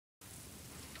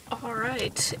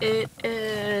Alright, it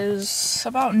is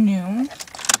about noon,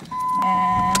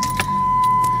 and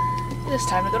it is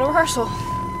time to go to rehearsal.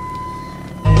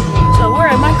 So we're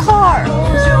in my car. You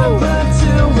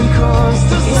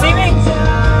see me?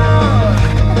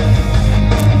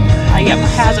 I get my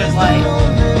hazard light.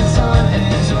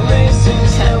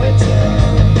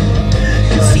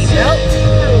 Seatbelt.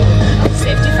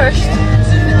 Safety first.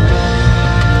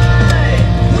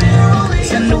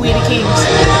 Send the VEDA Kings.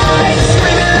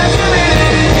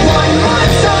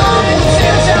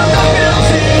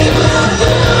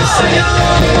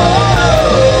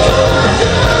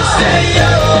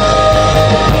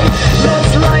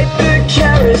 Let's light the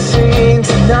kerosene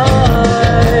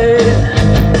tonight.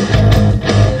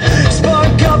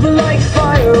 Spark up like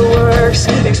fireworks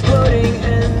exploding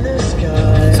in the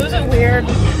sky. So is it weird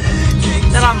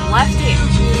that I'm lefty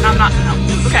and I'm not? No.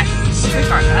 Okay, let's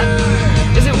restart that.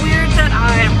 Is it weird that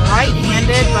I am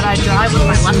right-handed but I drive with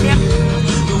my left hand?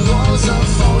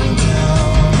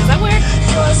 Is that weird? I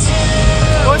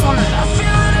always wondered that.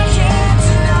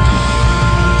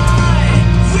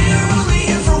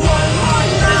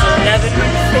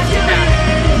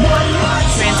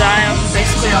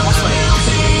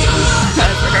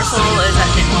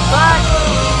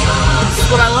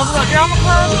 What I love about drama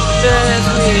club is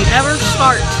we never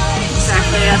start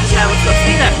exactly at the time we're supposed to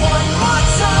be there.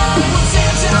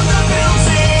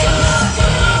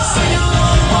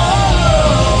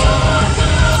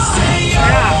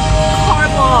 Yeah, car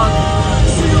vlog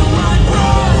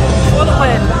for the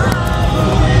win.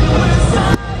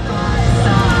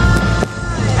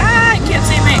 Ah, you can't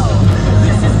see me.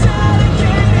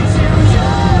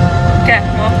 Okay,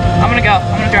 well, I'm gonna go.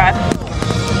 I'm gonna drive.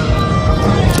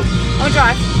 I'm gonna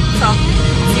drive, so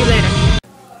see you later.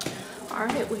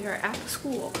 Alright, we are at the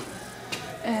school.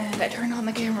 And I turned on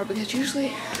the camera because usually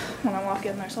when I walk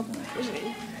in there's something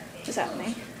electricity is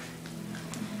happening.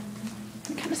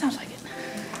 It kinda sounds like it.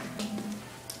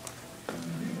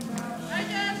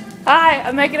 Hi,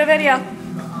 I'm making a video.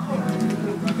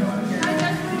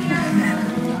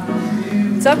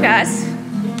 What's up, guys?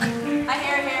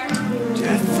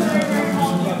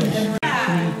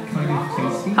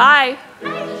 Hi.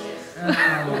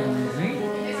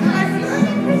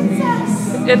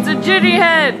 It's a Ginny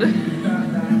head.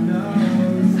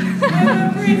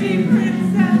 Pretty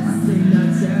princess.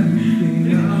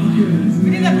 We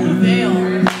need that blue veil.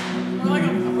 Or like a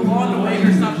blonde wig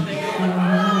or something.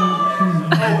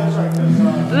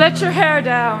 Let your hair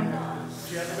down.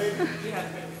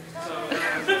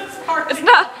 It's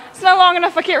not long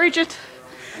enough. I can't reach it.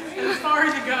 As far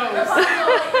as it goes.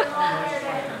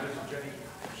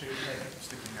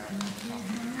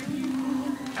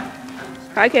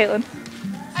 Hi, Caitlin.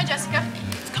 Hi, Jessica.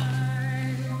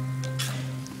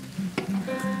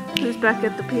 Who's back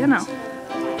at the piano?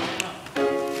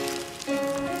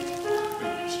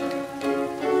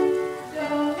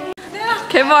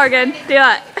 Okay, Morgan, do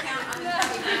it.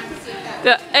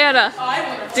 Anna,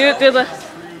 do the.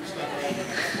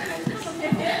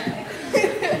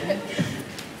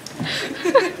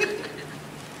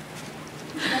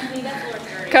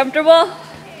 Comfortable?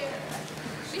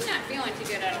 She's not feeling too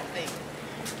good, I don't think.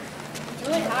 It's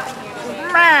really hot in here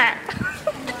today.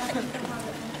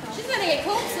 She's gonna get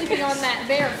cold sleeping on that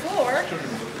bare floor.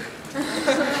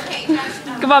 Okay,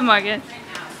 come on, Morgan.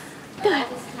 Do it.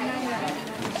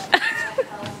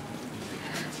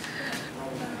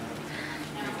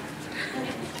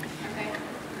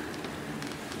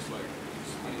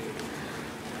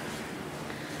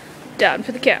 Down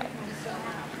for the count.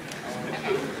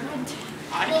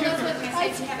 well, that's what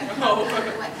I said. You haven't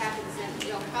remember what happens, and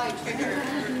you'll probably trigger,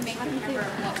 make you remember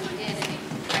what we did, and then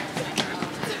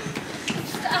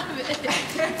stop it.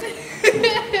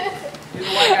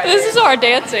 This is our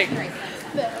dancing.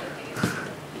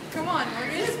 Come on,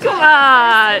 Morgan. Come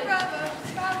on.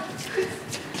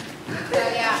 So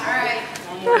yeah, all right.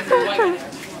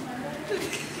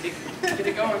 Get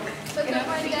it going. Look at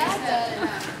my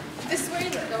dad. This way,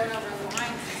 going over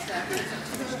lines and stuff.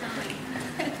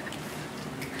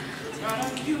 It's not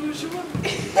unusual.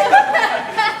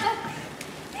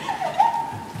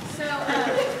 So, you're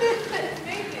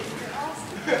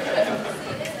awesome.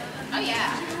 Oh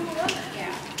yeah.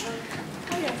 Yeah.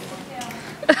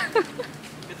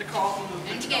 Get the call from the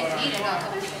And you get needed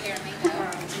all the hair and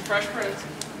makeup. some Fresh Prince.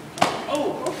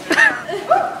 Oh.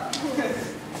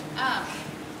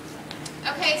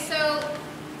 Okay, so.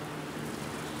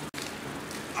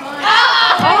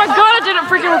 Oh my god, it didn't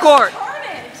freaking record.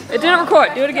 It didn't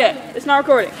record. Do it again. It's not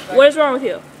recording. What is wrong with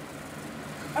you?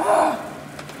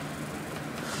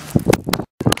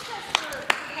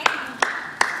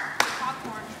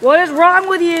 What is wrong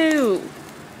with you?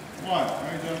 fun. All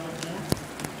right, Jennifer.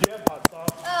 Do you have hot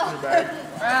sauce in your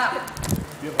bag?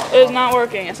 It's not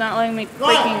working. It's not letting me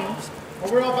freaking.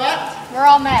 Are we all back? We're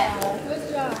all met. Good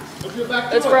job. Let's get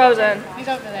back to It's it. frozen. He's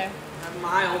over there. I'm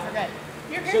mild. We're good.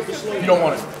 You're Set the good. slow. You don't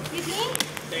want it. You think?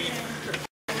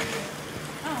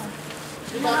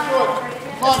 Get back to it.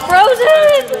 Come on. Frozen!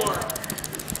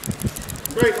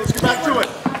 Great, let's get back to it.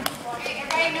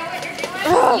 Everybody know what you're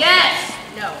doing? Yes!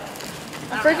 No.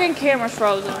 The freaking camera's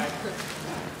frozen. If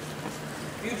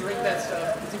you drink that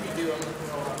stuff, because if you do, I'm going to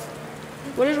throw up.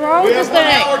 What is wrong We with this have 1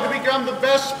 thing? hour to become the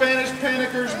best Spanish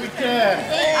panickers we can.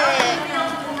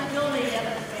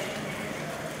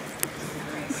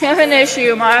 I have an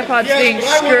issue. My iPod's being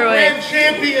Yes, but I want screwy. grand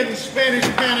champion Spanish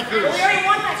panickers. We already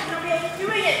won that, so nobody's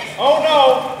doing it! Oh no,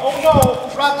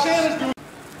 Roxanne is doing.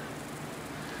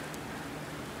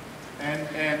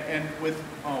 And with,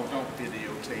 oh, don't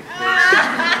videotape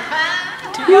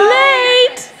this. Too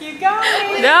late! You got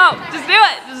it! No, just do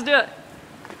it. Just do it.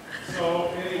 So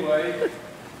anyway,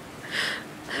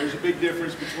 there's a big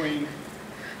difference between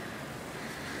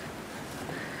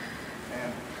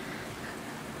and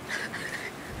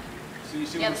so you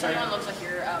see what I'm saying? looks like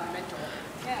you're mental.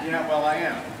 Yeah, well I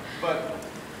am. But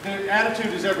the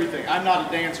attitude is everything. I'm not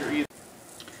a dancer either.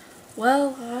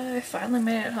 Well, I finally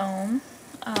made it home.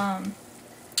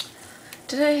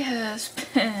 Today has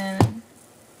been a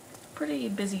pretty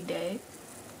busy day,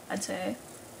 I'd say.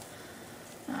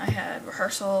 I had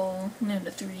rehearsal noon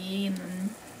to 3 and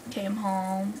then came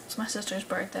home. It's my sister's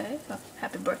birthday. So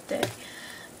happy birthday.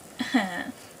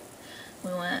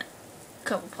 We went a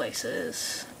couple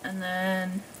places and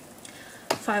then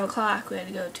 5 o'clock we had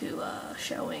to go to a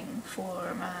showing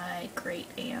for my great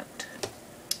aunt.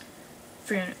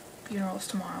 Funeral's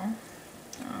tomorrow.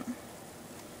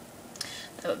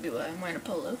 That would be why I'm wearing a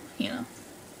polo, you know.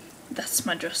 That's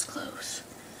my dress clothes.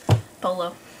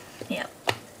 Polo. Yep.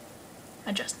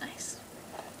 I dress nice.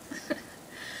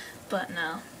 But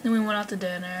no. Then we went out to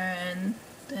dinner and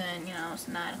then, you know, it's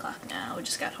 9 o'clock now. We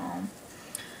just got home.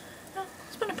 Well,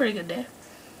 it's been a pretty good day.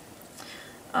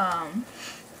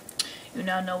 You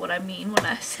now know what I mean when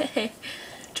I say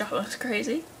drama's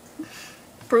crazy.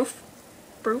 Proof.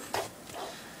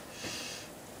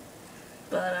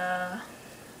 But,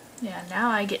 yeah, now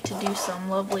I get to do some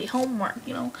lovely homework,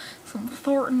 you know, some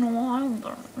Thornton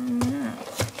Wilder.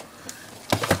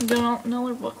 You don't know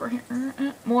what book we're here.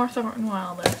 More Thornton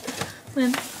Wilder.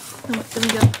 Then we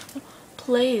go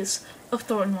plays of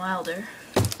Thornton Wilder.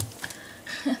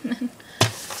 And then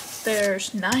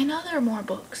there's 9 other more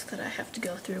books that I have to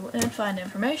go through and find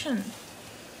information.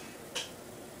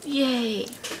 Yay!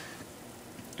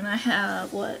 And I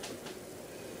have, what,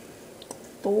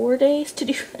 4 days to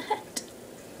do that?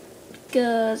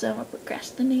 Because I'm a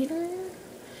procrastinator.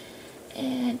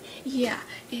 And yeah,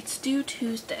 it's due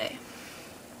Tuesday.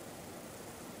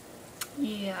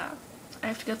 Yeah, I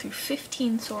have to go through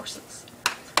 15 sources,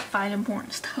 find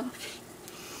important stuff.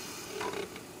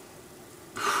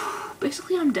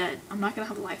 Basically, I'm dead. I'm not gonna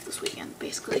have a life this weekend,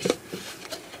 basically.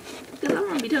 Because I'm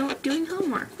gonna be doing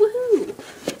homework. Woohoo!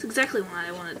 It's exactly what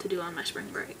I wanted to do on my spring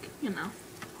break. You know,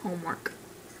 homework.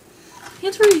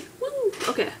 Hands free! Woo!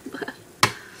 Okay, but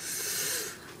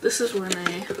this is when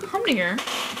a humdinger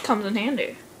comes in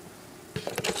handy.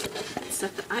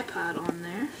 Set the iPod on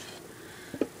there.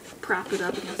 Prop it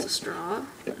up against a straw,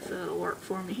 if that'll work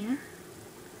for me here.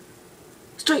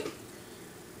 Straight!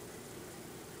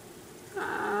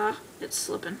 It's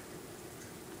slipping.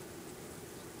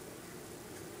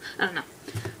 I don't know.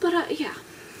 But, yeah.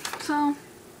 So,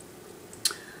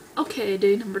 okay,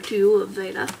 day number 2 of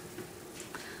VEDA.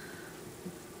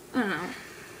 I don't know.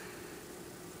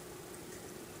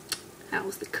 How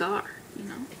was the car, you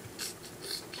know?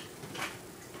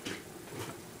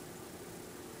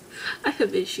 I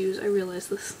have issues, I realize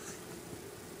this.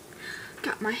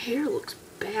 God, my hair looks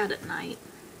bad at night.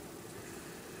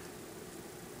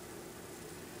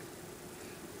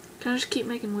 Can I just keep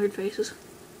making weird faces?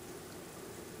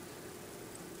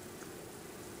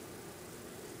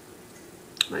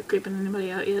 Am I creeping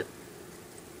anybody out yet?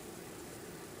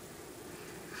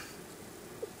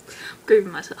 I'm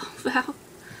creeping myself out.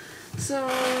 So,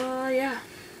 yeah.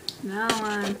 Now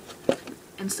I'm,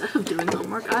 instead of doing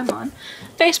homework, I'm on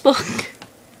Facebook.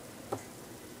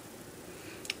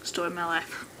 Story of my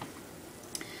life.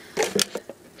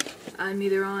 I'm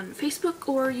either on Facebook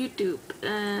or YouTube,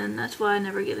 and that's why I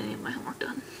never get any of my homework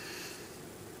done.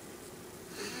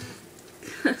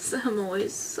 So I'm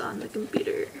always on the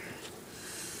computer.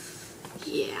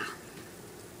 Yeah.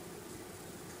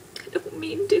 I don't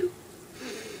mean to.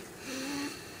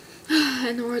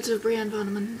 In the words of Brian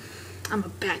Vonneman, I'm a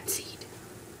bad seed.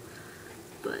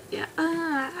 But yeah,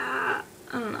 I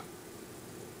don't know.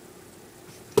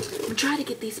 try to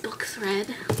get these books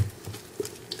read.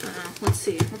 Let's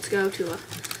see. Let's go to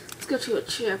a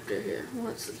chapter here.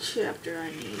 What's the chapter I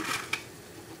need?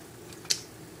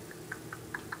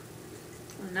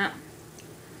 Oh no.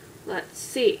 Let's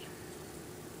see.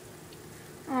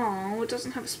 Oh, it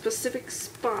doesn't have a specific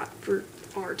spot for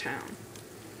our town.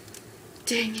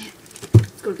 Dang it.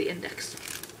 Let's go to the index.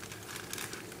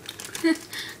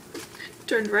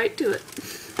 Turned right to it.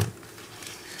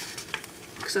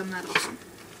 Because I'm that awesome.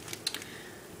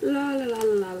 La la la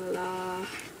la la la.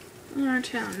 Our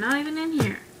town, not even in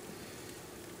here.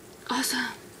 Awesome.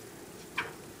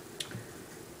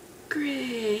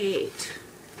 Great.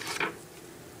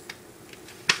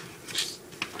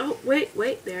 Oh,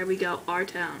 wait, there we go. Our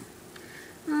town.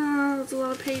 Oh, that's a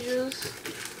lot of pages.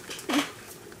 I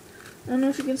don't know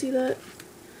if you can see that.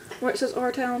 Where it says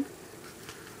our town.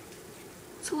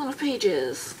 It's a lot of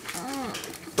pages.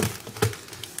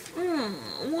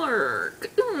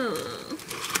 Work.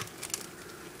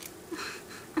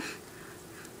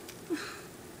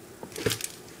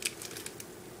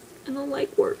 I don't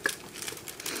like work.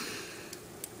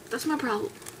 That's my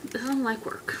problem. I don't like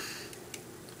work.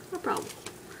 That's my problem.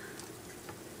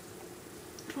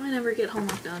 That's why I never get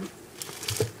homework done.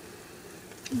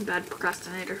 I'm a bad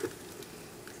procrastinator.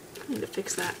 I need to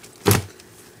fix that.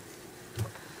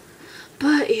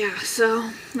 But yeah, so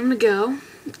I'm gonna go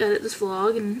edit this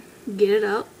vlog and get it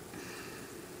up.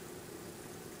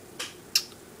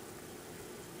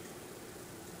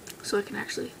 So I can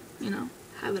actually, you know,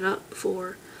 have it up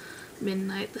before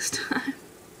midnight this time.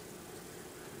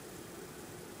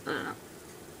 I don't know.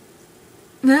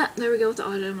 Yeah, there we go with the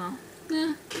audio demo.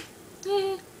 Yeah.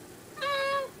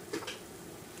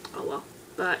 Oh well.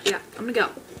 But yeah, I'm gonna go.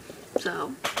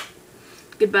 So,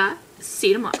 goodbye. See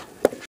you tomorrow.